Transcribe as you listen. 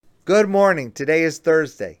Good morning. Today is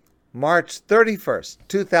Thursday, March 31st,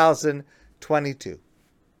 2022.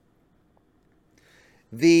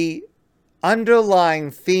 The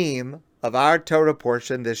underlying theme of our Torah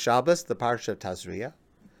portion this Shabbos, the Parsha of Tazria,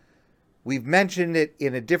 we've mentioned it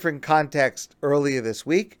in a different context earlier this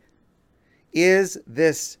week, is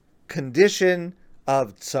this condition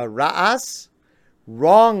of tzara'as,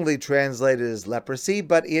 wrongly translated as leprosy,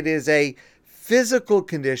 but it is a physical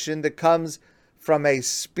condition that comes from a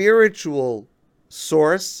spiritual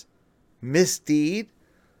source, misdeed.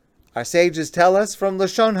 Our sages tell us from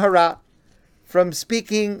Lashon Hara, from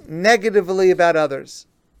speaking negatively about others.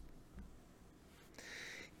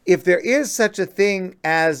 If there is such a thing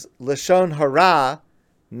as Lashon Hara,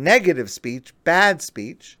 negative speech, bad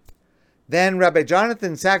speech, then Rabbi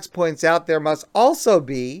Jonathan Sacks points out there must also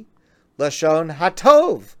be Lashon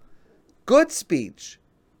Hatov, good speech,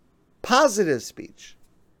 positive speech.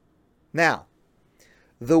 Now,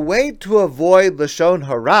 the way to avoid Lashon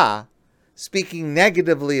Hara, speaking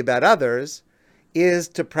negatively about others, is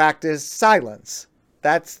to practice silence.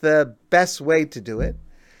 That's the best way to do it.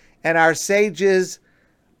 And our sages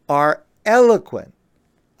are eloquent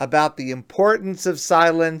about the importance of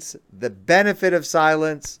silence, the benefit of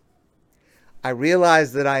silence. I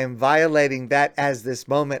realize that I am violating that as this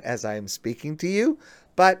moment as I am speaking to you,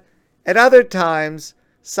 but at other times,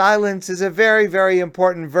 silence is a very, very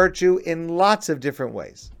important virtue in lots of different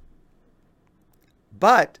ways.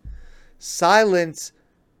 But silence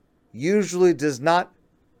usually does not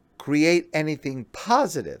create anything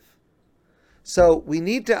positive. So we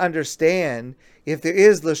need to understand, if there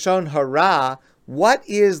is Lashon Hara, what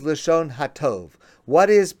is Lashon Hatov?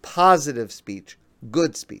 What is positive speech,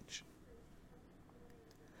 good speech?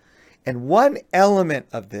 And one element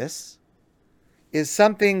of this is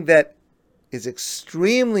something that is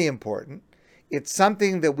extremely important. It's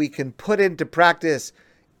something that we can put into practice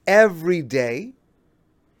every day,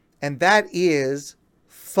 and that is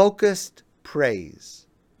focused praise.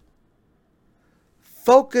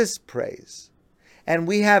 Focused praise. And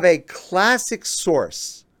we have a classic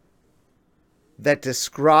source that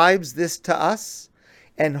describes this to us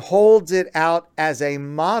and holds it out as a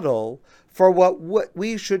model for what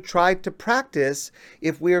we should try to practice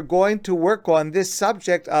if we are going to work on this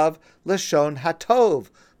subject of Lashon Hatov,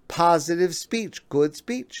 positive speech, good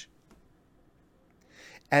speech.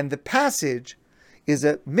 And the passage is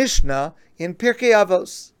a Mishnah in Pirkei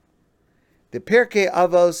Avos. The Pirkei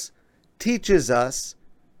Avos teaches us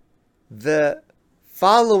the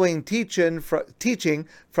following teaching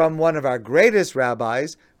from one of our greatest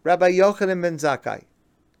rabbis, Rabbi Yochanan ben Zakkai.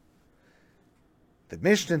 The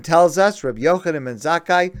Mishnah tells us Rabbi Yochanan ben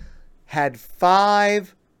Zakkai had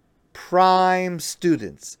 5 prime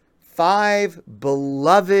students, 5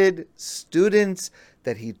 beloved students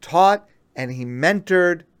that he taught and he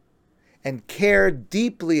mentored and cared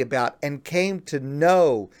deeply about and came to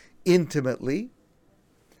know intimately.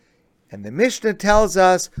 And the Mishnah tells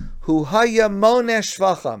us, Hu haya moneh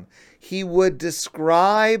shvachim. He would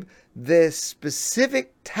describe the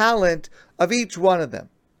specific talent of each one of them.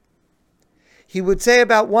 He would say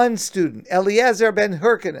about one student, Eliezer ben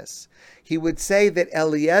Hyrcanus, he would say that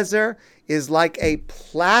Eliezer is like a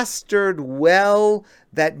plastered well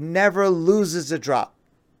that never loses a drop.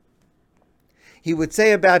 He would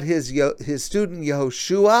say about his student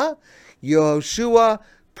Yehoshua, Yehoshua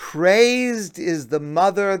praised is the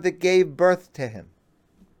mother that gave birth to him.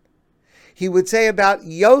 He would say about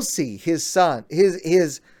Yossi, his son,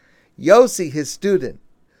 Yossi, his student,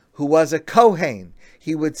 who was a Kohen,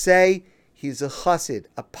 he would say he's a chassid,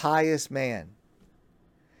 a pious man.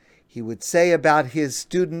 He would say about his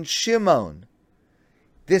student Shimon,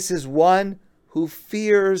 this is one who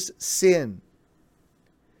fears sin.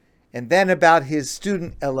 And then about his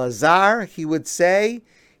student Elazar, he would say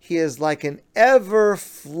he is like an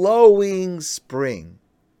ever-flowing spring.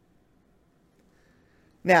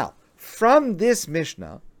 Now, from this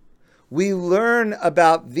Mishnah, we learn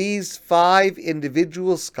about these 5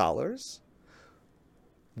 individual scholars,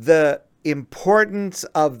 the importance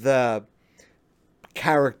of the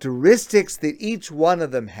characteristics that each one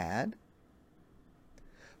of them had,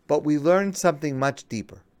 but we learn something much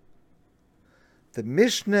deeper. The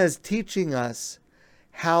Mishnah is teaching us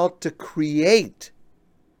how to create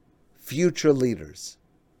future leaders,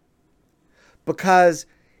 because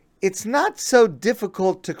it's not so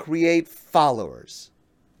difficult to create followers.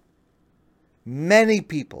 Many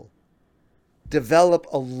people develop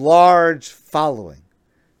a large following.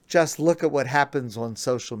 Just look at what happens on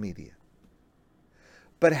social media.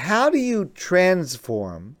 But how do you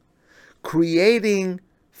transform creating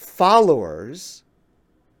followers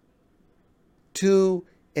to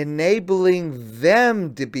enabling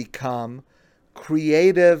them to become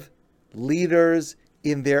creative leaders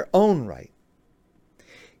in their own right.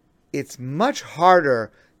 It's much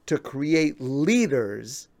harder to create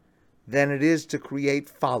leaders than it is to create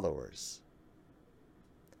followers.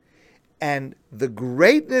 And the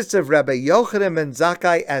greatness of Rabbi Yochanan ben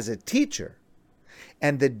Zakkai as a teacher,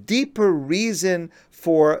 and the deeper reason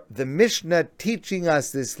for the Mishnah teaching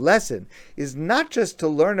us this lesson, is not just to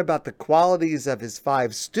learn about the qualities of his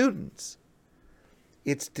 5 students.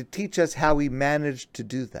 It's to teach us how he managed to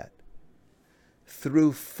do that.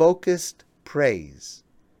 Through focused praise.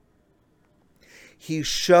 He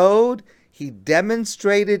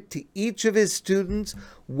demonstrated to each of his students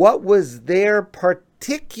what was their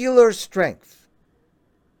particular strength,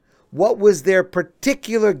 what was their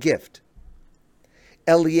particular gift.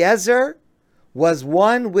 Eliezer was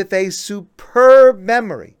one with a superb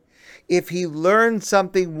memory. If he learned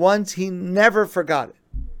something once, he never forgot it.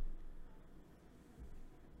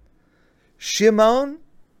 Shimon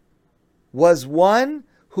was one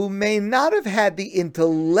who may not have had the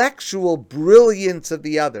intellectual brilliance of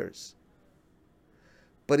the others,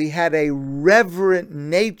 but he had a reverent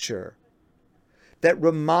nature that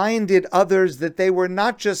reminded others that they were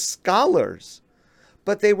not just scholars,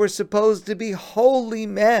 but they were supposed to be holy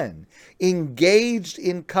men, engaged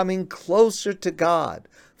in coming closer to God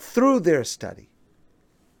through their study.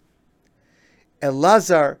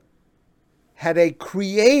 Elazar had a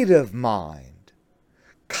creative mind,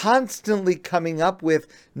 constantly coming up with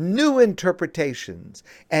new interpretations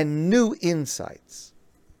and new insights.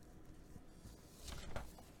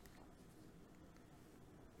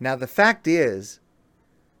 Now, the fact is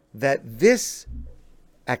that this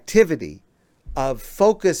activity of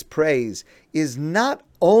focused praise is not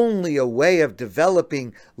only a way of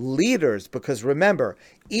developing leaders, because remember,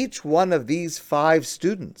 each one of these 5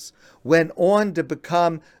 students went on to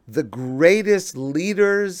become the greatest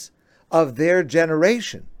leaders of their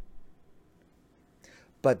generation.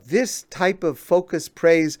 But this type of focused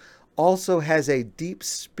praise also has a deep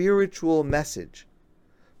spiritual message,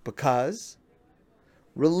 because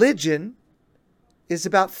religion is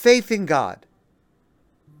about faith in God.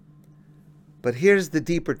 But here's the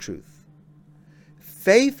deeper truth.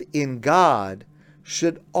 Faith in God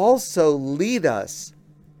should also lead us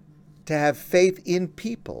to have faith in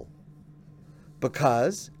people.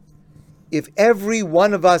 Because if every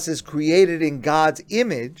one of us is created in God's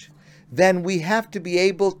image, then we have to be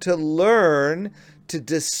able to learn, to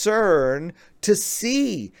discern, to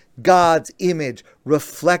see God's image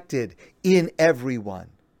reflected in everyone.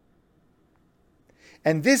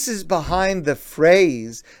 And this is behind the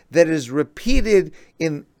phrase that is repeated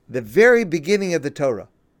in the very beginning of the Torah,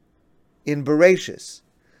 in Bereshis,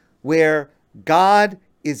 where God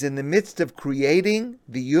is in the midst of creating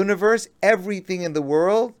the universe, everything in the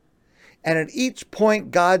world, and at each point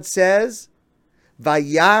God says,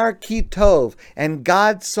 Vayar ki tov, and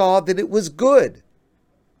God saw that it was good.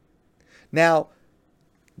 Now,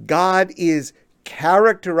 God is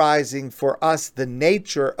characterizing for us the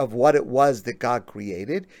nature of what it was that God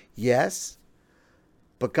created, yes,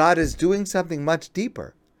 but God is doing something much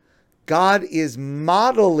deeper. God is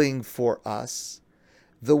modeling for us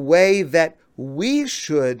the way that we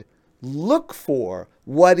should look for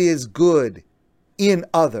what is good in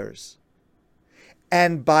others.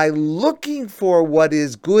 And by looking for what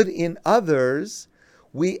is good in others,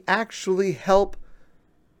 we actually help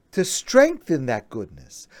to strengthen that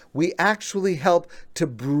goodness. We actually help to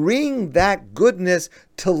bring that goodness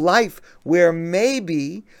to life where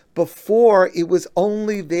maybe before it was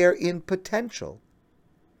only there in potential.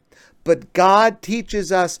 But God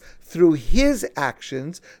teaches us through His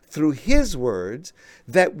actions, through His words,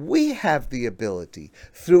 that we have the ability,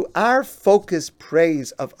 through our focused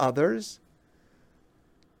praise of others,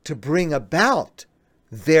 to bring about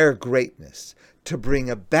their greatness, to bring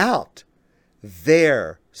about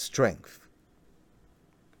their strength.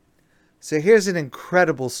 So here's an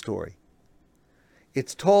incredible story.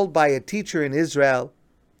 It's told by a teacher in Israel,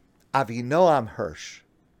 Avinoam Hirsch.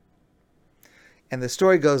 And the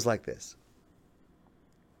story goes like this.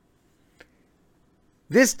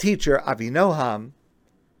 This teacher, Avinoam,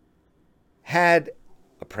 had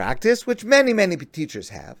a practice, which many, many teachers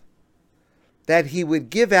have, that he would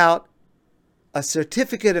give out a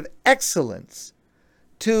certificate of excellence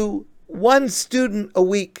to one student a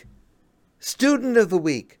week. Student of the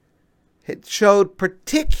week. It showed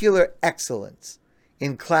particular excellence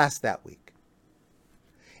in class that week.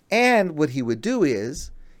 And what he would do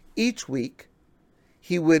is, each week,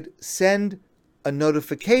 he would send a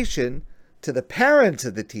notification to the parents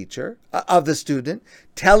of the teacher, of the student,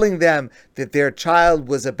 telling them that their child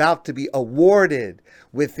was about to be awarded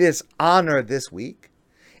with this honor this week.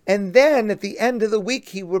 And then at the end of the week,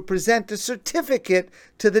 he would present a certificate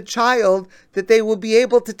to the child that they will be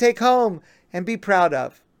able to take home and be proud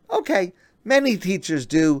of. Okay, many teachers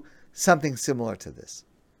do something similar to this.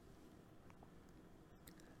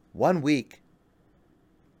 One week,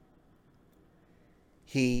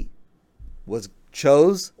 he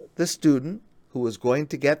chose the student who was going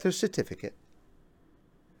to get their certificate,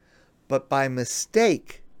 but by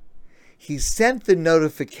mistake, he sent the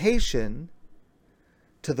notification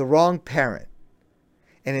to the wrong parent.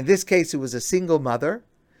 And in this case, it was a single mother.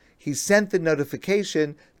 He sent the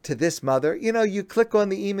notification to this mother. You know, you click on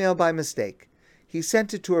the email by mistake. He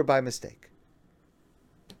sent it to her by mistake.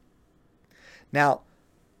 Now,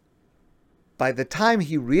 by the time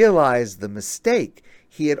he realized the mistake,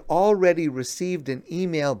 he had already received an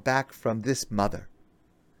email back from this mother.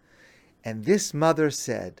 And this mother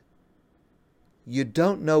said, "You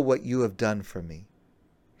don't know what you have done for me.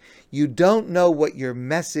 You don't know what your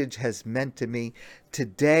message has meant to me.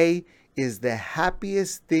 Today is the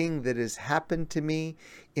happiest thing that has happened to me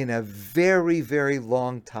in a very, very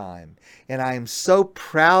long time. And I am so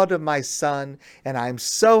proud of my son, and I'm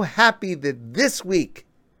so happy that this week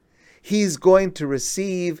he's going to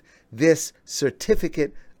receive this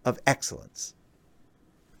certificate of excellence."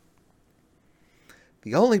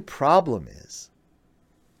 The only problem is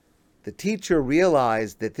the teacher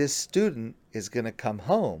realized that this student is going to come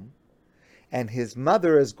home and his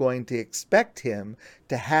mother is going to expect him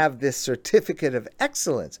to have this certificate of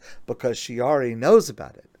excellence because she already knows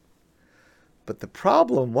about it. But the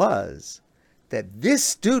problem was that this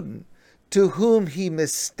student, to whom he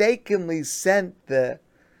mistakenly sent the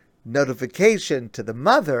notification to the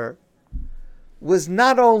mother, was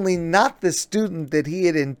not only not the student that he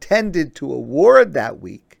had intended to award that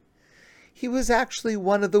week, he was actually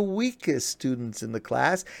one of the weakest students in the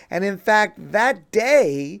class. And in fact, that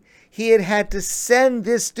day, he had to send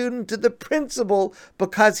this student to the principal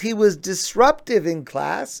because he was disruptive in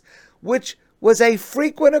class, which was a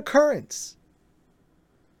frequent occurrence.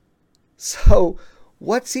 So,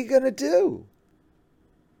 what's he going to do?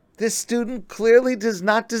 This student clearly does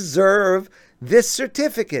not deserve this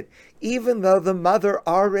certificate, even though the mother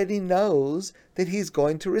already knows that he's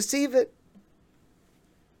going to receive it.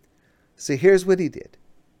 So here's what he did.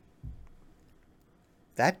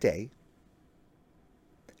 That day,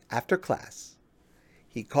 after class,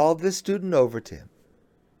 he called this student over to him.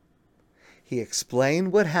 He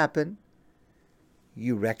explained what happened.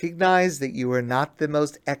 You recognize that you are not the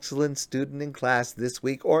most excellent student in class this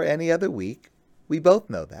week or any other week. We both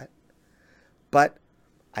know that. But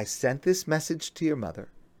I sent this message to your mother.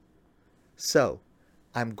 So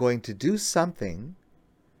I'm going to do something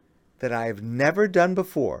that I've never done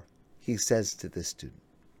before, he says to this student.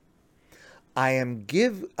 I am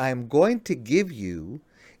going to give you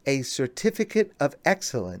a certificate of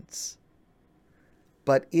excellence,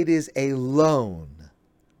 but it is a loan.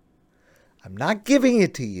 I'm not giving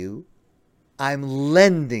it to you. I'm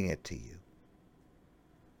lending it to you.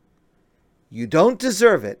 You don't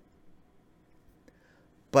deserve it,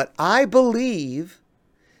 but I believe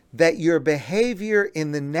that your behavior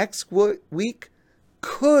in the next week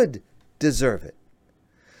could deserve it.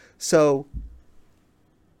 So,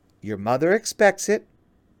 your mother expects it.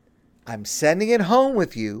 I'm sending it home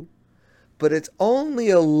with you, but it's only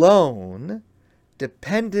a loan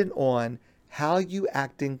dependent on how you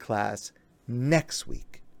act in class next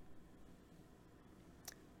week.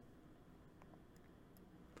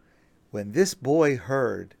 When this boy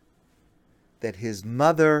heard that his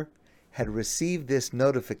mother had received this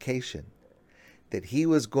notification that he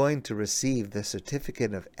was going to receive the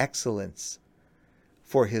certificate of excellence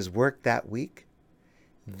for his work that week,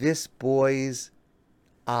 this boy's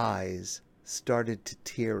eyes started to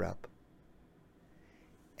tear up.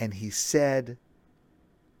 And he said,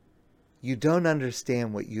 "You don't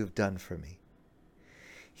understand what you've done for me."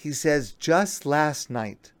 He says, "Just last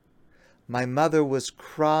night, my mother was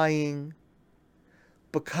crying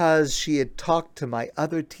because she had talked to my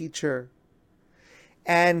other teacher,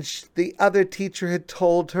 and the other teacher had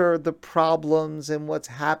told her the problems and what's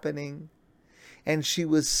happening, and she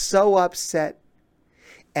was so upset.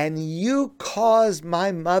 And you caused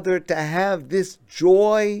my mother to have this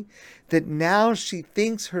joy that now she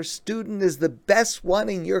thinks her student is the best one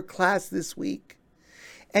in your class this week.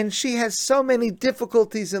 And she has so many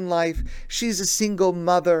difficulties in life. She's a single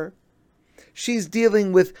mother. She's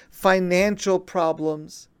dealing with financial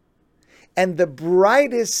problems. And the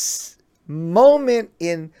brightest moment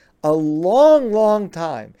in a long, long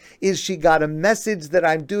time is she got a message that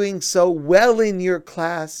I'm doing so well in your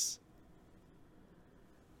class.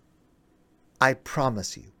 I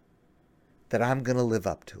promise you that I'm going to live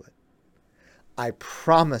up to it. I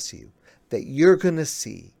promise you that you're going to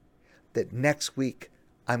see that next week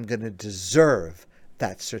I'm going to deserve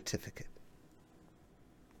that certificate.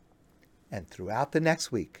 And throughout the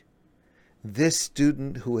next week, this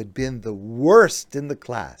student who had been the worst in the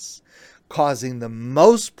class, causing the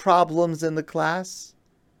most problems in the class,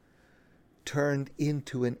 turned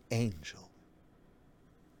into an angel.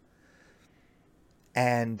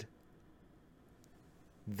 And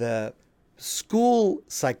the school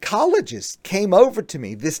psychologist came over to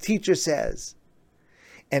me, this teacher says,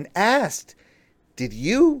 and asked, did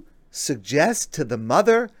you suggest to the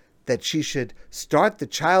mother that she should start the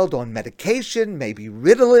child on medication, maybe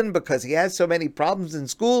Ritalin, because he has so many problems in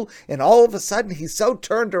school, and all of a sudden he's so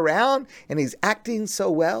turned around and he's acting so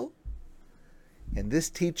well? And this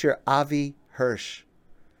teacher, Avi Hirsch,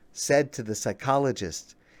 said to the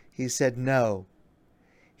psychologist, he said, no,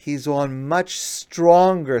 he's on much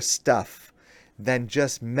stronger stuff than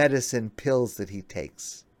just medicine pills that he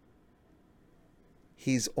takes.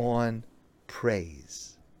 He's on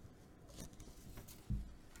praise.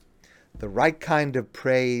 The right kind of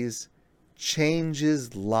praise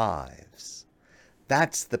changes lives.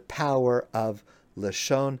 That's the power of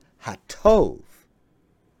Lashon HaTov.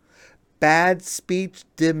 Bad speech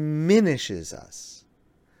diminishes us.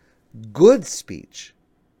 Good speech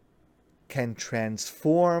can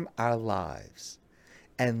transform our lives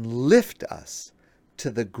and lift us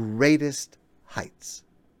to the greatest heights.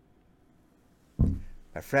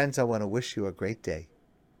 My friends, I want to wish you a great day,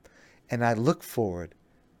 and I look forward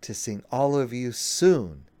to seeing all of you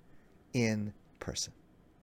soon in person.